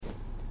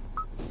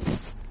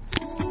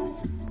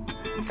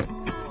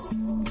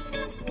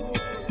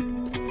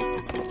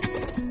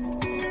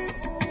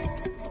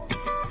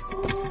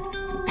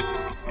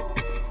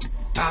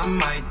I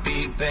might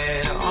be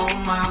better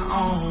on my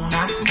own.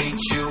 I hate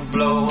you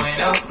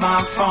blowing up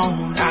my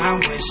phone. I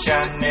wish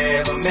I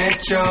never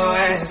met your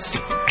ass.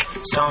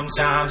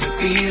 Sometimes it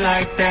be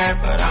like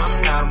that, but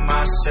I'm not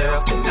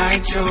myself the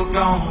night you're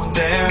gone.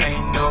 There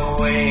ain't no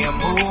way I'm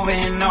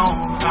moving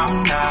on.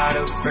 I'm not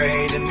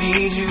afraid to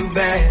need you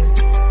back.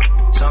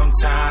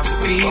 Sometimes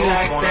it be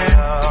like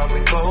that.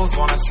 We both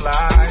wanna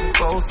slide, we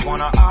both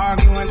wanna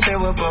argue until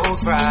we're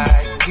both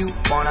right. You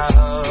wanna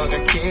hug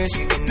and kiss,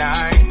 you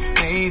deny.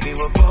 Maybe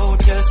we're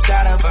both just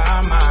out of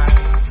our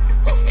minds.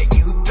 And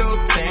you throw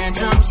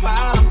tantrums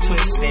while I'm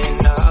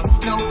twisting up.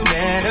 No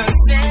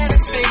medicine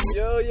is fixing.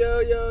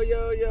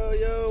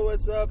 Yo,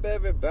 what's up,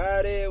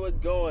 everybody? What's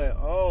going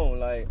on?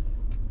 Like,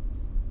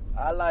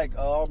 I like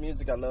all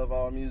music. I love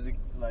all music.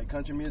 Like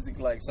country music,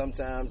 like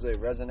sometimes it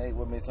resonate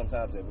with me,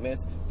 sometimes it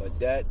miss. But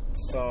that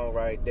song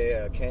right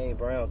there, Kane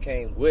Brown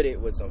came with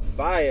it with some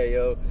fire,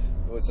 yo.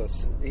 With some,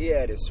 he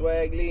had his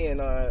Swag Lee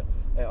and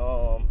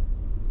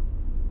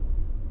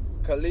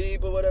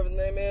Khalib or whatever his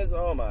name is.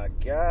 Oh my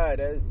God,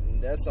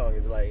 that song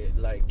is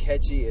like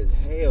catchy as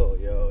hell,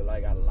 yo.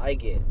 Like I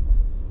like it.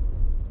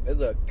 It's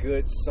a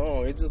good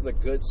song. It's just a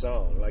good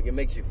song. Like it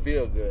makes you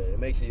feel good. It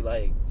makes you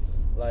like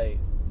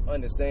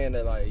understand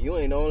that like you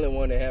ain't the only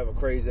one to have a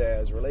crazy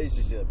ass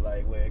relationship,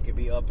 like where it could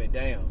be up and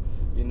down.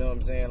 You know what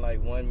I'm saying? Like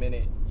 1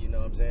 minute, you know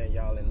what I'm saying,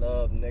 y'all in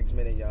love, the next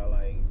minute y'all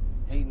like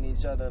hating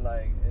each other.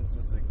 Like it's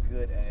just a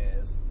good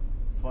ass,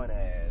 fun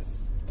ass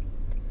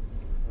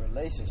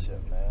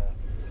relationship, man.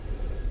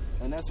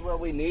 And that's what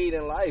we need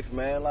in life,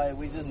 man. Like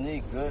we just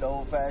need good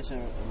old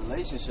fashioned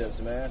relationships,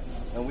 man.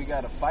 And we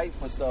gotta fight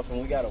for stuff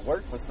and we gotta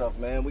work for stuff,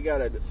 man. We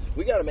gotta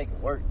make it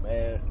work,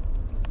 man.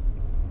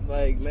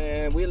 Like,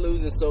 man, we're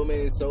losing so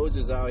many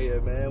soldiers out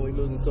here, man. We're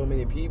losing so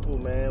many people,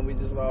 man. We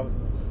just lost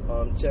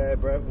Chad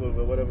Bradford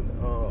or whatever.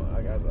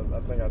 I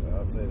think I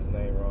said his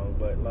name wrong.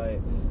 But, like,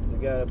 the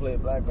guy that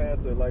played Black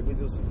Panther, like, we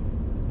just,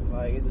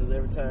 like, it's just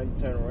every time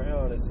you turn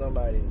around, it's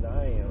somebody's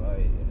dying.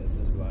 Like, and it's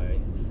just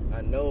like,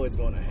 I know it's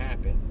going to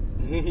happen.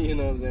 You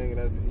know what I'm saying?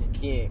 You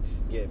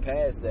can't get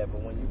past that.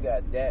 But when you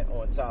got that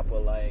on top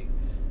of, like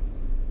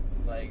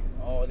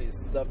all this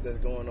stuff that's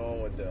going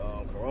on with the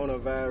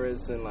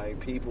coronavirus and like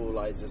people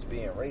like just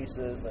being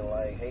racist and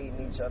like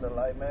hating each other,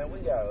 like, man, we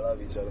gotta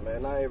love each other,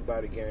 man. Not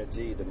everybody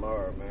guaranteed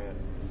tomorrow, man.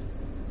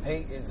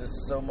 Hate is just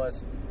so much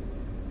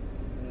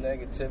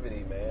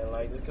negativity, man.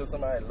 Like just because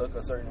somebody look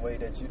a certain way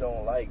that you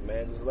don't like,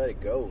 man, just let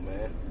it go,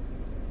 man.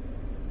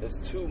 It's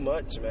too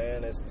much,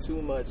 man. It's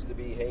too much to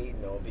be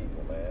hating on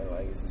people, man.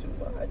 Like it's too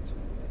much.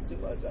 It's too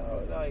much.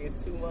 Like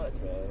it's too much,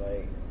 man.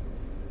 Like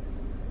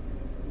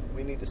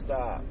we need to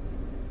stop.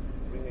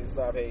 We need to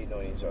stop hating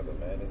on each other,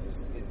 man.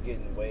 It's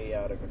getting way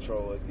out of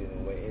control.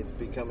 It's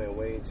becoming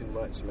way too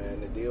much,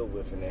 man, to deal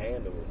with and to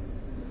handle.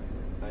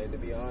 Like, to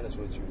be honest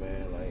with you,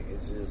 man, like,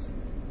 it's just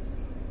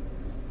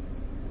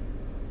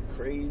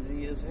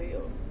crazy as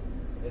hell.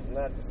 It's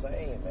not the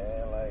same,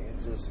 man. Like,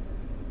 it's just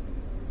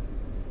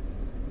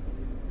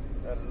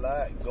a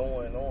lot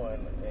going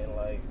on and,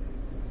 like,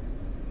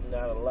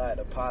 not a lot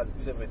of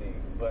positivity.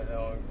 But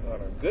on a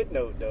good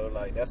note, though,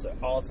 like, that's an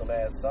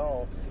awesome-ass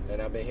song. And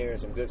I've been hearing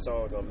some good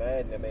songs on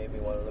Madden that made me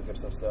want to look up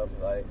some stuff.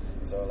 Like,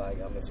 so, like,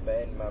 I'm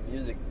expanding my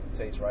music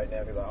taste right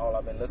now because all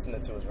I've been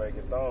listening to is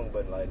reggaeton.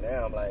 But, like,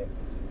 now I'm, like,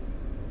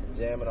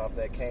 jamming off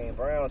that Kane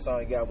Brown song.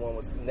 He got one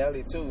with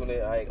Nelly, too.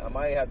 Like, I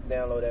might have to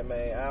download that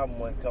man album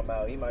when it come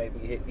out. He might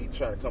be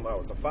trying to come out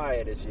with some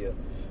fire this year.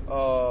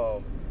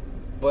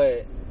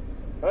 But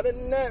other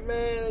than that,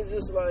 man, it's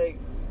just, like,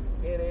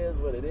 it is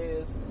what it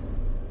is.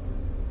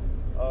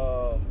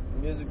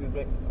 Music is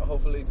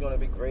hopefully it's gonna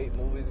be great.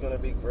 Movies gonna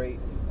be great.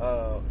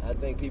 I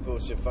think people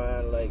should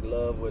find like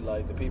love with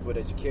like the people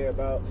that you care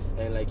about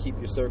and like keep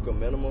your circle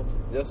minimal.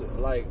 Just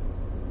like,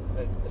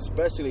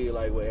 especially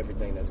like with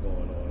everything that's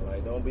going on.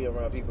 Like don't be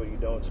around people you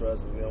don't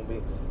trust. You don't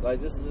be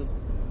like just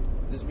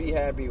be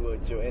happy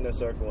with your inner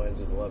circle and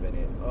just loving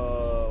it.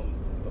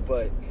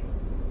 But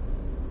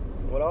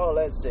with all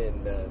that said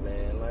and done,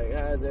 man, like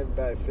how's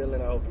everybody feeling?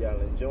 I hope y'all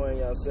enjoying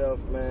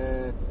yourself,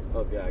 man.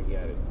 Hope y'all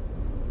got it.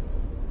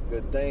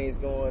 Good things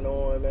going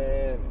on,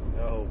 man.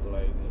 I hope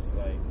like just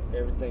like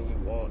everything you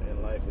want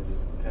in life is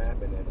just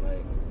happening,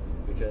 like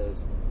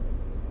because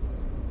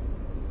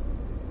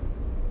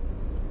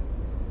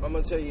I'm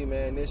gonna tell you,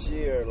 man, this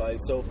year, like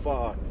so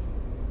far,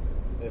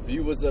 if this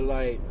was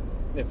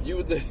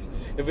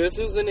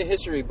in the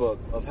history book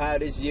of how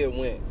this year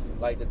went,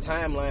 like the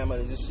timeline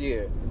of this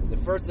year, the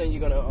first thing you're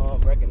gonna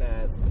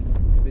recognize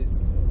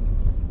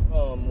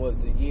was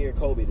the year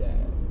Kobe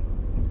died.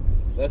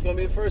 That's gonna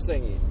be the first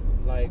thing.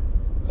 Like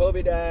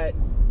Kobe died,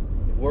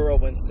 the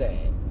world went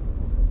sad.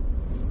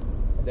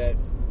 That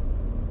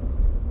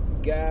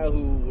guy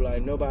who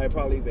like nobody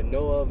probably even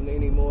know of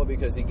anymore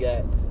because he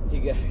got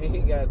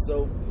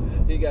so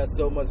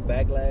much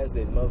backlash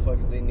that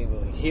motherfuckers didn't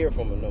even hear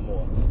from him no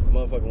more.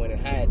 Motherfucker went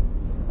and hid.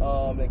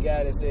 The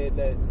guy that said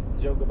that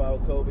joke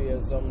about Kobe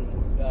or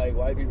some like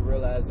white people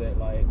realize that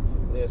like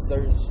there's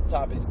certain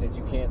topics that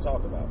you can't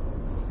talk about.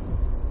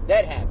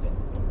 That happened.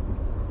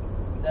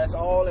 That's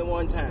all in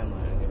one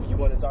timeline. If you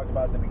want to talk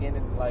about the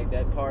beginning, like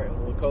that part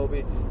with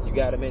COVID, you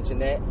got to mention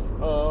that.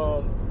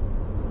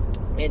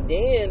 And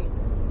then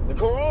the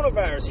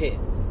coronavirus hit,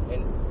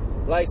 and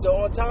like, so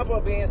on top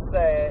of being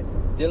sad,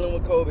 dealing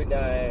with COVID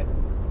dying,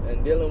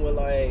 and dealing with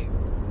like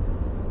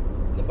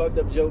the fucked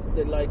up joke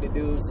that like the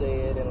dude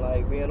said, and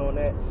like being on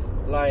that,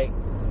 like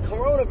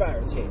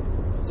coronavirus hit.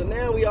 So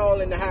now we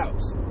all in the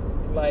house,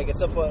 like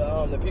except for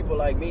the people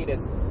like me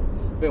that's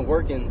been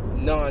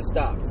working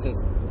non-stop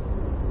since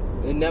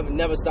they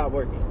never stopped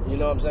working. You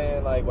know what I'm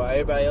saying? Like while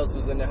everybody else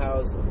was in the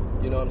house,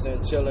 you know what I'm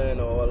saying, chilling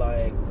or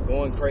like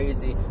going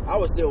crazy, I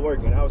was still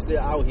working. I was still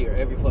out here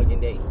every fucking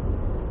day.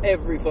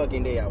 Every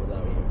fucking day I was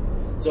out here.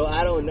 So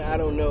I don't know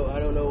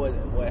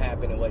what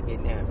happened and what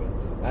didn't happen.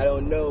 I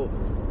don't know,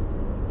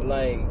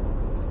 like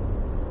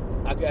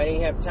I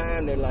didn't have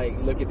time to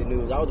like look at the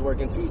news. I was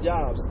working 2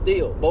 jobs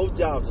still. Both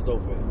jobs was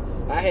open.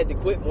 I had to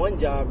quit one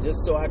job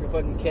just so I could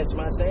fucking catch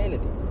my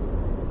sanity.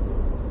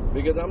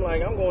 Because I'm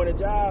like, I'm going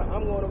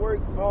to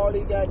work all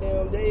these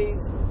goddamn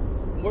days,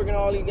 working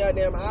all these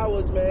goddamn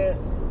hours, man.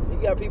 You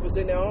got people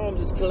sitting at home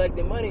just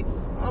collecting money.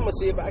 I'm going to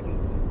see if I can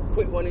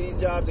quit one of these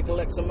jobs and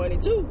collect some money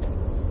too.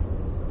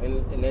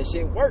 And that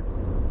shit worked.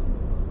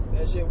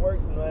 That shit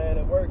worked, man.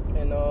 It worked.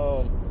 And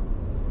I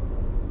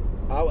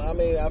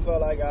mean, I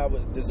felt like I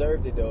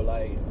deserved it though.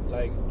 Like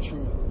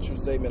true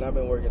statement. I've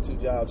been working 2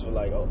 jobs for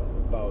like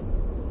about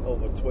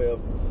over 12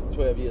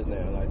 years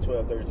now. Like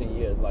 12, 13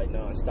 years, like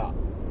non-stop.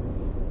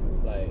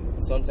 Like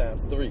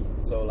sometimes 3.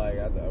 So like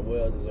I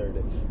well deserved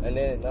it. And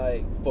then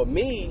like for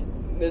me,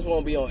 this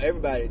won't be on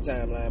everybody's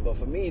timeline, but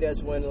for me,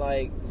 that's when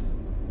like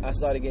I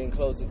started getting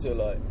closer to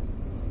like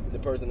the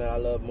person that I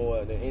love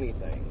more than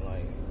anything.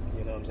 Like,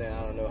 you know what I'm saying?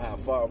 I don't know how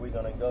far we're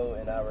gonna go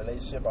in our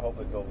relationship. I hope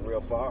it goes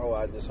real far, or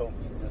I just hope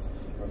we just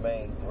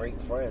remain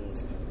great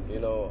friends. You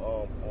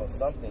know, or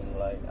something.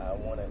 Like I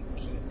want to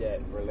keep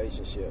that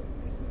relationship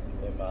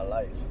in my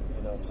life.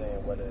 You know what I'm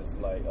saying? Whether it's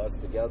like us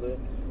together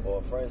or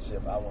a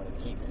friendship, I want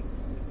to keep it.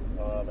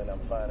 And I'm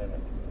trying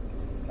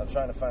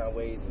to find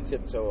ways to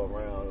tiptoe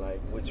around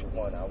like which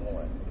one I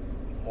want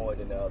more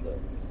than the other,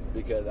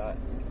 because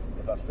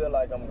if I feel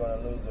like I'm gonna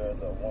lose her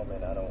as a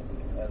woman, I don't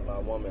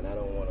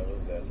want to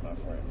lose her as my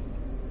friend.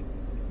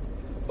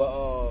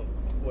 But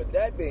with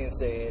that being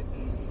said,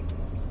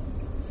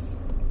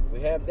 we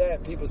have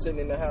that people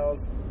sitting in the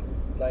house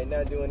like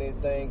not doing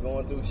anything,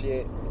 going through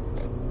shit,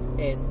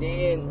 and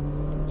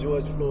then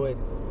George Floyd.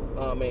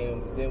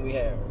 Then we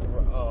have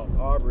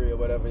Arbery or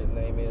whatever his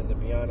name is,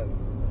 and Breonna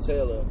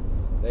Taylor.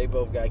 They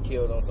both got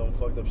killed on some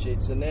fucked up shit.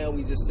 So now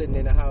we just sitting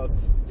in the house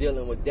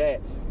dealing with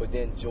that. But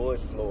then George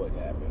Floyd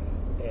happened,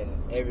 and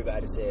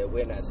everybody said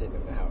we're not sitting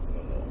in the house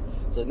no more.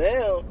 So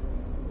now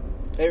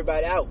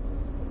everybody out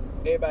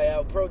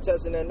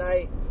protesting at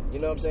night. You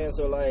know what I'm saying?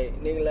 So like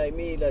nigga like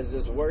me that's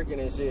just working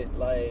and shit.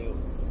 Like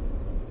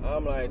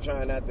I'm like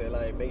trying not to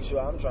like make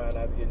sure I'm trying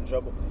not to get in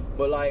trouble.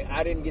 But like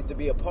I didn't get to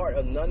be a part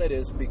of none of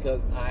this because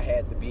I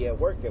had to be at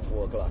work at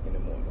 4:00 in the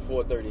morning,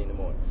 4:30 in the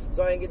morning.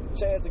 So I didn't get the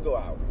chance to go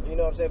out. You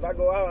know what I'm saying? If I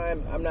go out,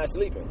 I'm not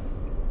sleeping.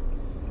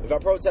 If I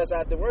protest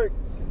after work,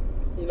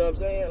 you know what I'm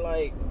saying?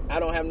 Like I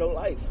don't have no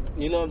life.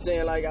 You know what I'm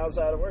saying? Like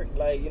outside of work,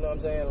 like you know what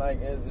I'm saying?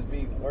 Like it's just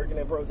be working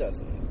and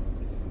protesting.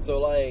 So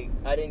like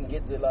I didn't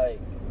get to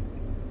like.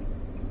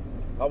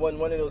 I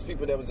wasn't one of those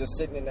people that was just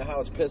sitting in the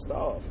house pissed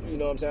off. You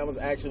know what I'm saying? I was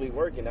actually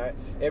working.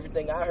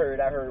 Everything I heard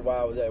while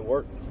I was at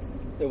work.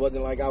 It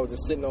wasn't like I was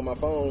just sitting on my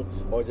phone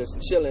or just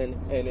chilling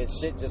and it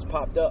shit just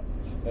popped up.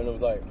 And it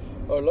was like,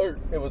 alert.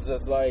 It was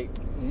just like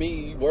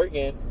me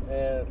working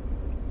and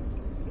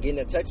getting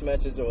a text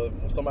message, or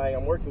somebody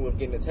I'm working with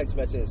getting a text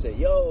message and say,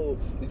 yo,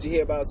 did you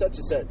hear about such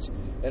and such?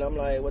 And I'm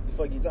like, what the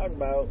fuck you talking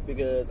about?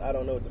 Because I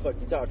don't know what the fuck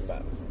you talking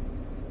about.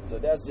 So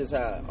that's just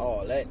how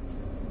all that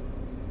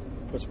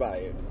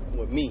perspired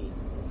with me.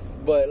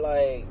 But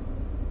like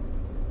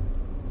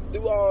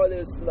through all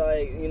this,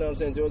 like, you know what I'm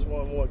saying, George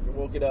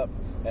woke it up,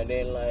 and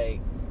then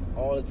like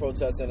all the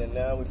protesting, and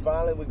now we're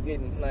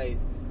getting like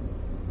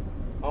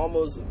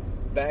almost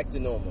back to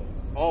normal.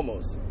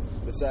 Almost.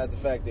 Besides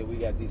the fact that we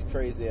got these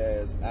crazy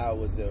ass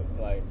hours that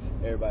like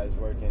everybody's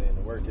working and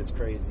the work is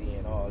crazy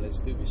and all this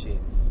stupid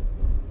shit.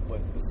 But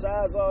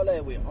besides all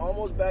that, we're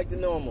almost back to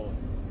normal.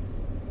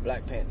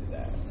 Black Panther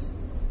dies.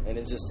 And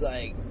it's just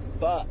like,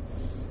 fuck.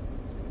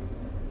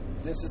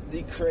 This is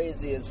the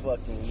craziest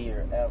fucking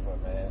year ever,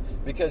 man.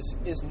 Because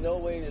it's no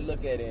way to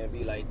look at it and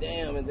be like,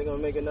 damn, and they're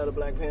gonna make another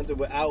Black Panther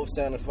without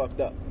sounding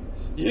fucked up.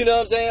 You know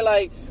what I'm saying?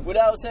 Like,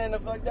 without sounding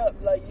fucked up.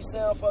 Like, you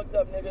sound fucked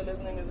up, nigga. This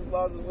nigga just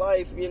lost his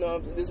life. You know,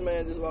 this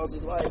man just lost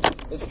his life.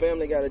 His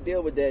family gotta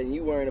deal with that, and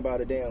you worrying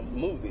about a damn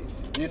movie.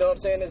 You know what I'm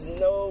saying? There's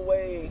no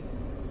way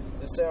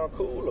to sound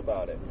cool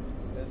about it.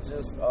 It's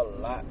just a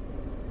lot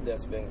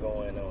that's been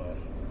going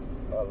on.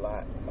 A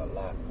lot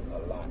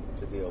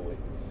to deal with.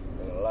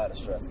 And a lot of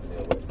stress to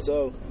deal with.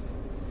 So,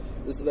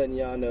 just letting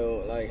y'all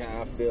know, like,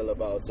 how I feel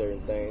about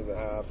certain things and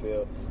how I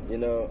feel. You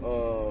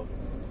know,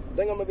 I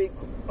think I'm gonna be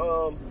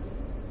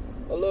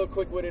a little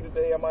quick with it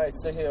today. I might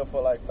sit here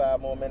for like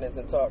 5 more minutes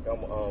and talk.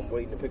 I'm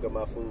waiting to pick up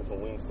my food from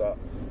Wingstop,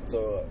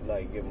 so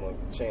like give them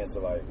a chance to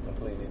like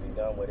completely be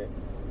done with it.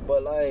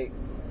 But like,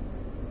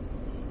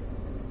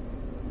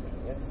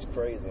 it's just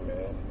crazy,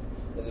 man.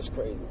 It's just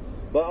crazy.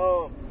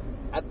 But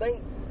I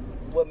think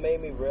what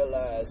made me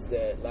realize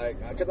that, like,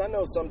 because I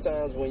know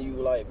sometimes when you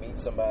like meet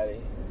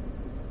somebody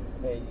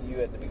and you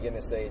at the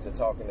beginning stage of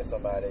talking to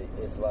somebody,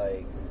 it's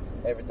like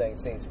everything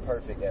seems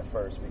perfect at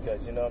first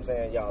because, you know what I'm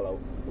saying, y'all are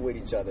with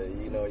each other,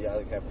 you know,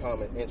 y'all have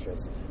common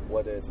interests,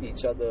 whether it's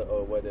each other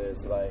or whether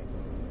it's like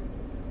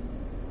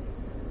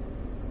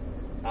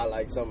I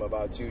like something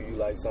about you, you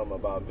like something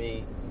about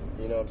me,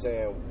 you know what I'm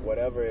saying,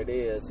 whatever it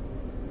is,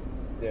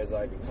 there's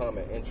like a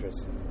common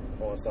interest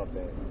on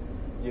something,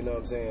 you know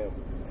what I'm saying,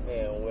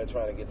 and we're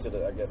trying to get to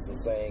the, I guess, the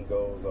same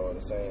goals or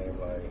the same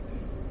like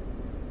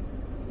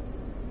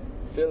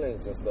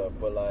feelings and stuff.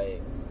 But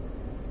like,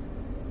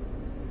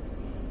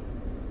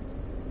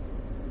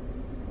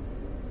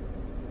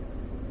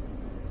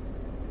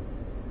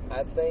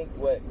 I think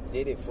what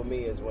did it for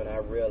me is when I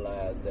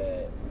realized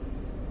that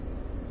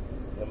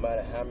no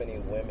matter how many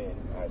women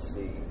I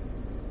see,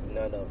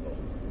 none of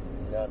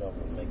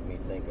them make me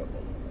think of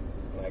them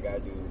like I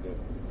do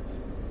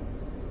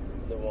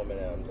the woman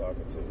that I'm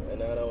talking to.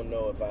 And I don't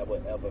know if I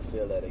would ever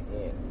feel that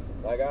again.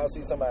 Like, I'll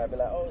see somebody be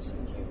like, oh,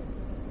 she cute.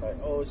 Like,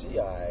 oh, she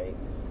alright.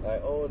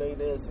 Like, oh, they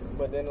this.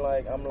 But then,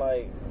 like, I'm,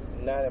 like,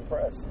 not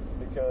impressed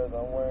because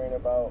I'm worrying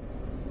about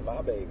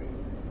my baby.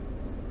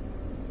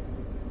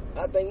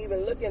 I think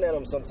even looking at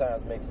them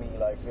sometimes make me,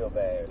 like, feel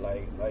bad.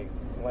 Like,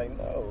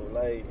 no.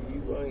 Like,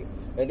 you ain't.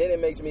 And then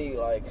it makes me,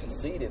 like,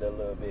 conceited a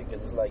little bit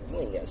because it's like, you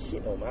ain't got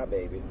shit on my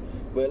baby.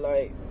 But,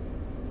 like,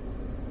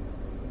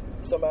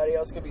 somebody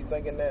else could be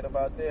thinking that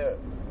about their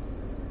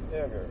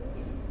girl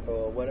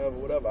or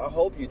whatever. I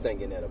hope you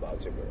thinking that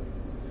about your girl.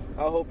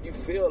 I hope you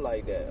feel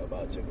like that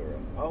about your girl.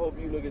 I hope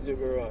you look at your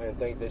girl and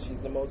think that she's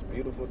the most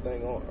beautiful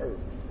thing on earth.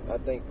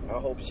 I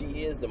hope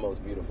she is the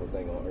most beautiful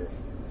thing on earth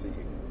to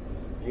you.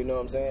 You know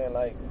what I'm saying?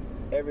 Like,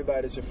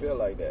 everybody should feel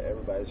like that.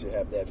 Everybody should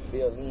have that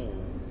feeling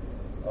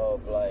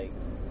of like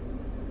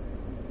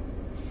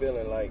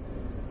feeling like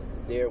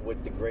they're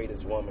with the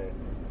greatest woman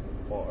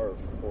on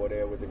earth, or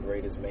they're with the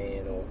greatest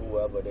man, or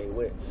whoever they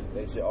with.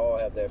 They should all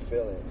have that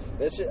feeling.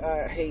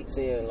 I hate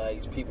seeing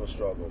like people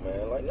struggle,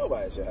 man. Like,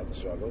 nobody should have to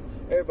struggle.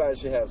 Everybody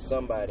should have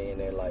somebody in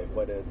their life,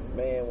 whether it's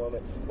man,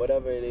 woman,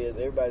 whatever it is.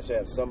 Everybody should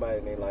have somebody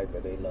in their life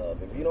that they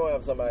love. If you don't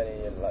have somebody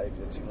in your life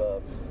that you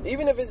love,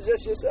 even if it's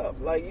just yourself,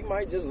 like, you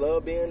might just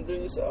love being to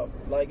yourself.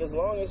 Like, as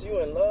long as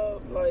you in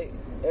love, like,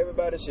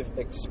 everybody should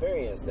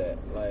experience that.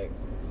 Like,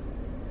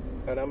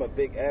 and I'm a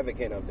big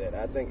advocate of that.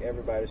 I think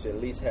everybody should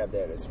at least have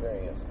that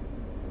experience.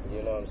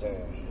 You know what I'm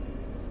saying?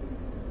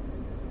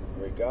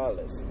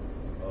 Regardless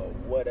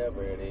of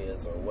whatever it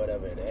is or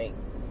whatever it ain't,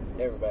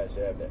 everybody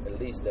should have that, at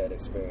least that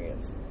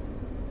experience.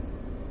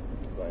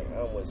 Like,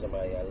 I'm with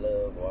somebody I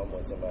love or I'm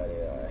with somebody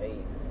I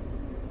hate.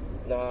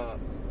 Nah,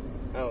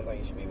 I don't think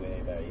you should be with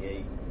anybody you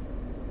hate.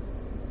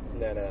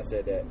 Now that I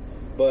said that.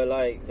 But,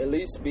 like, at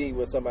least be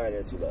with somebody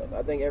that you love.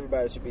 I think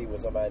everybody should be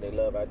with somebody they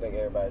love. I think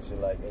everybody should,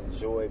 like,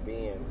 enjoy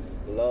being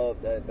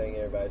loved. I think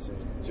everybody should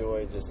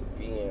enjoy just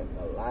being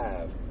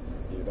alive.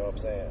 You know what I'm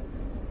saying?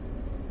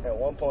 At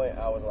one point,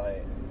 I was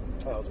like,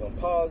 I was going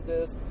to pause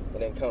this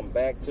and then come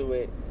back to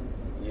it,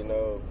 you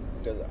know,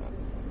 because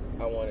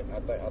I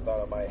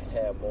thought I might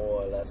have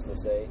more or less to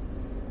say.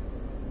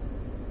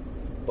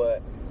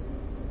 But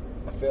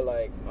I feel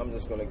like I'm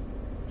just going to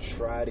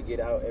try to get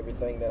out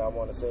everything that I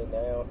want to say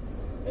now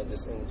and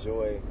just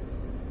enjoy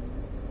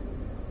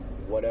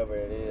whatever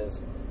it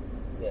is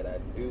that I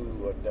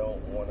do or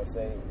don't want to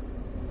say.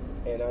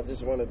 And I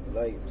just want to,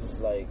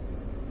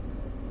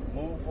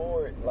 move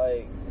forward,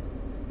 like,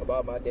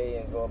 about my day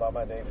and go about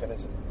my day,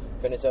 finish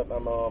up.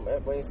 I'm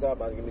at Wingstop,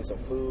 about to give me some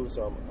food,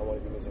 so I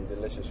want to give me some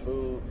delicious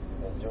food,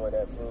 enjoy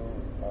that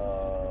food,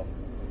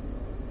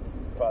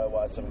 probably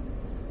watch some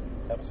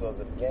episodes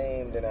of the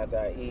game, then after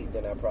I eat,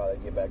 then I probably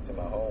get back to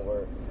my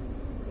homework,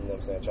 you know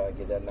what I'm saying, try to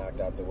get that knocked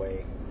out the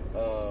way,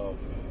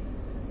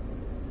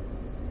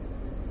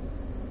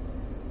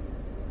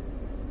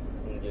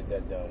 and get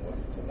that done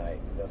with tonight.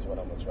 That's what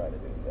I'm going to try to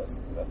do.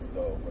 That's the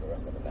goal for the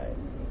rest of the night.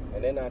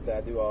 And then after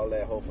I do all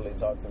that, hopefully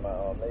talk to my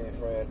lady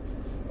friend,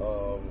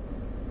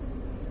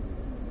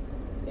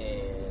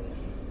 and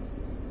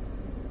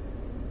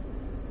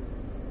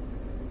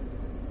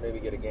maybe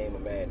get a game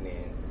of Madden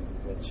in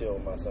and chill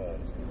with my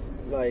sons.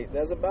 Like,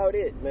 that's about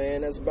it,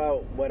 man. That's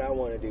about what I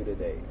want to do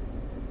today.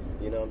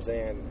 You know what I'm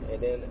saying? And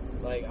then,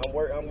 like,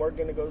 I'm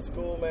working to go to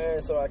school,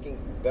 man, so I can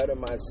better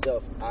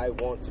myself. I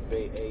want to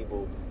be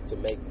able to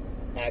make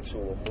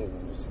actual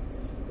moves.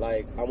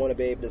 Like, I want to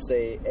be able to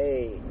say,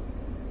 hey,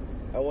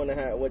 I wonder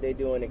what they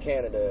doing in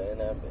Canada,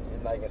 and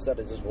like, instead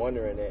of just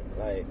wondering it,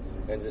 like,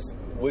 and just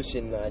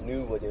wishing I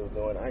knew what they were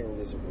doing, I can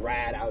just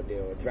ride out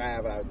there or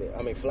drive out there.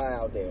 I mean, fly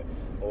out there,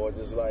 or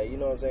just, like, you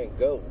know what I'm saying,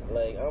 go.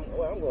 Like,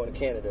 I'm going to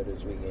Canada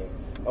this weekend.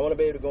 I want to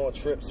be able to go on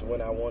trips when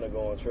I want to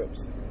go on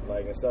trips.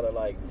 Like, instead of,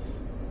 like,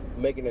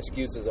 making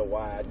excuses of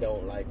why I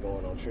don't like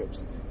going on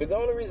trips. Because the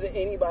only reason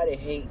anybody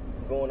hate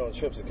going on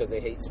trips is because they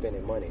hate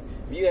spending money.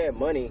 If you had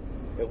money,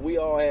 if we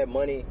all had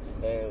money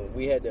and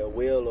we had the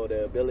will or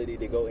the ability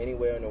to go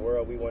anywhere in the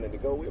world we wanted to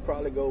go, we'd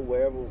probably go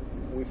wherever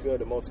we feel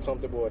the most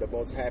comfortable or the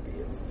most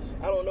happiest.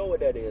 I don't know what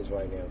that is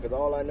right now, because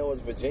all I know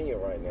is Virginia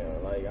right now.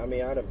 Like, I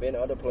mean, I done been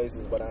to other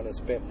places, but I done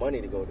spent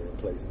money to go to the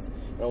places.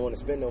 I don't want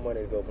to spend no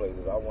money to go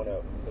places. I want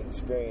to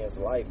experience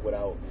life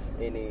without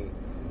any,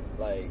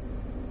 like,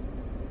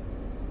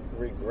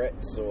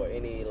 regrets or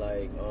any,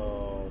 like,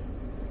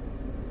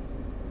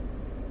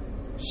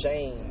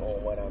 shame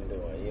on what I'm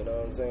doing. You know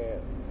what I'm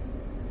saying?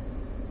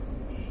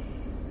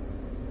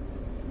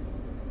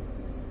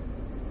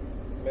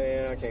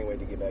 Man, I can't wait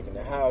to get back in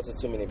the house. There's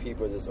too many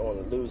people just on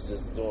the loose,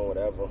 just doing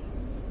whatever.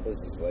 This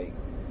is like,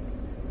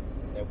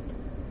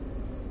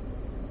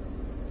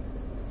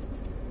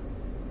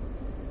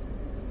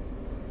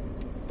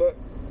 but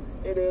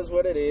it is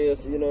what it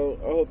is. You know,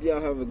 I hope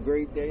y'all have a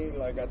great day.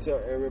 Like I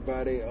tell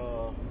everybody,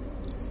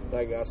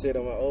 like I said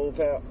on my old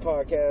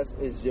podcast,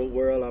 it's your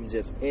world. I'm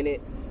just in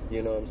it.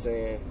 You know what I'm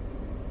saying?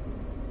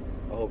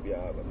 I hope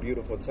y'all have a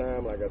beautiful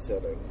time. Like I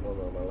tell the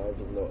woman of my life,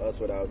 there's no us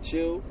without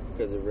you,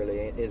 because it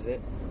really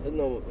isn't.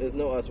 There's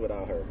no us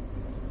without her.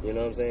 You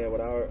know what I'm saying?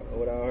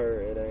 Without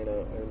her, it ain't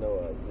no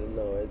us.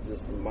 It's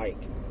just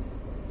Mike.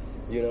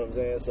 You know what I'm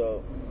saying?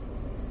 So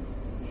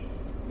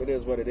it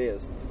is what it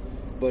is.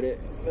 But it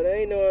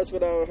ain't no us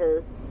without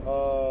her.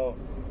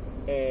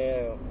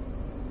 And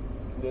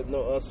there's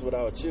no us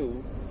without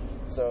you.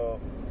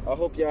 So I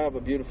hope y'all have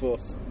a beautiful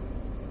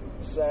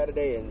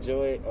Saturday.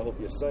 Enjoy it. I hope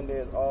your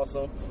Sunday is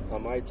awesome. I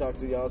might talk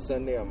to y'all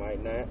Sunday. I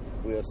might not.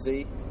 We'll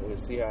see. We'll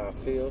see how I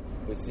feel.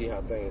 We'll see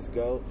how things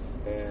go.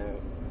 And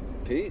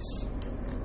peace.